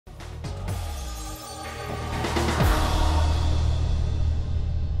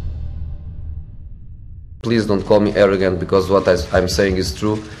Please don't call me arrogant because what I'm saying is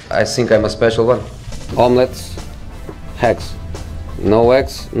true. I think I'm a special one. Omelets, eggs. No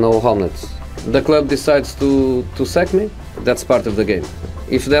eggs, no omelets. The club decides to sack me, that's part of the game.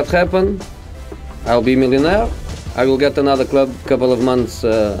 If that happens, I'll be millionaire. I will get another club a couple of months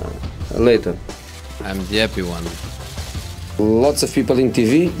later. I'm the happy one. Lots of people in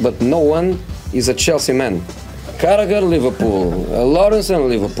TV, but no one is a Chelsea man. Carragher, Liverpool. Lawrence,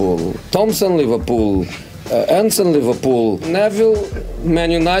 Liverpool. Thompson, Liverpool. Anson, Liverpool. Neville,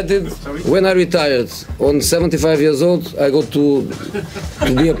 Man United. When I retired, on 75 years old, I go to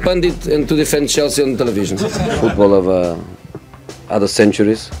be a pundit and to defend Chelsea on television. Football of other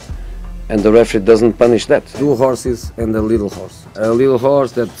centuries, and the referee doesn't punish that. Two horses and a little horse. A little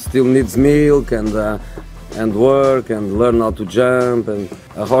horse that still needs milk and work and learn how to jump, and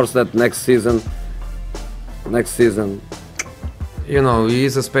a horse that next season, you know, he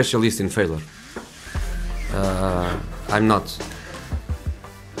is a specialist in failure. I'm not.